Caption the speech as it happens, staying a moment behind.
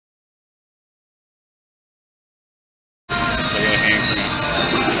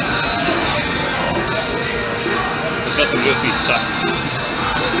second.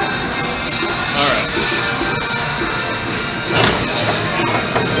 Alright.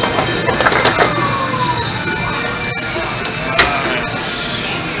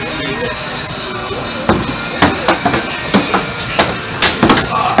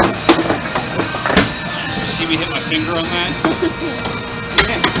 You see me hit my finger on that?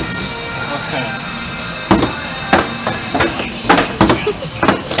 Okay.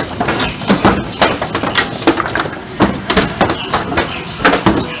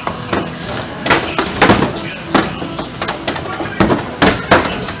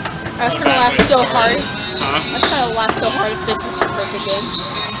 That's gonna laugh so hard. Huh? That's gonna laugh so hard if this is perfect good.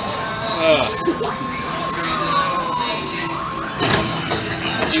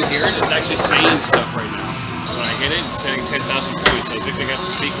 You hear it? It's actually saying stuff right now. When I hit it, it's saying 10,000 points. I think they got the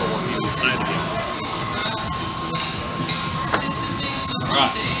speaker working inside of you.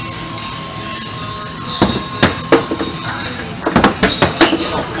 Alright.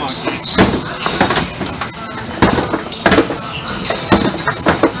 Oh, come on, kids.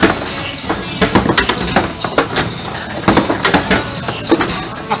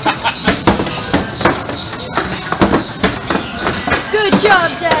 Good job,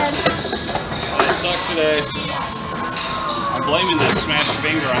 Dad! I suck today. I'm blaming that smashed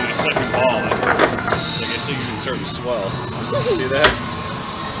finger on my second ball. Like it's even starting to swell. See that?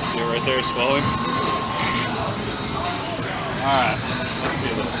 See it right there swelling? Alright, let's do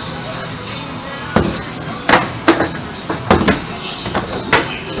this.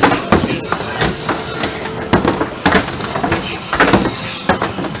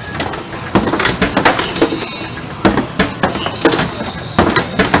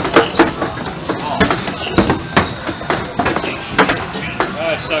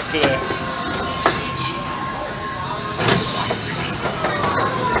 I suck today.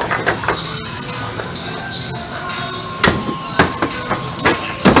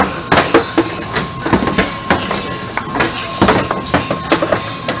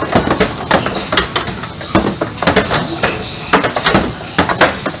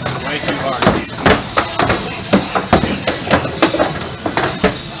 Way too hard.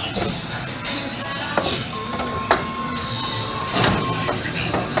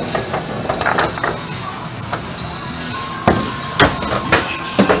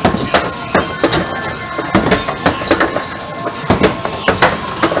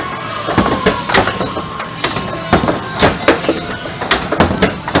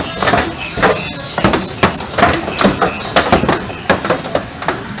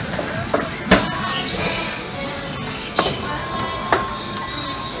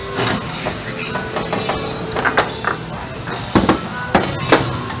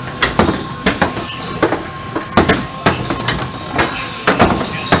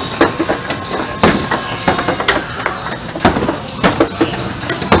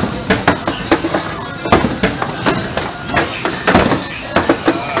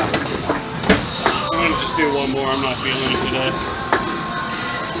 Do one more, I'm not feeling it today.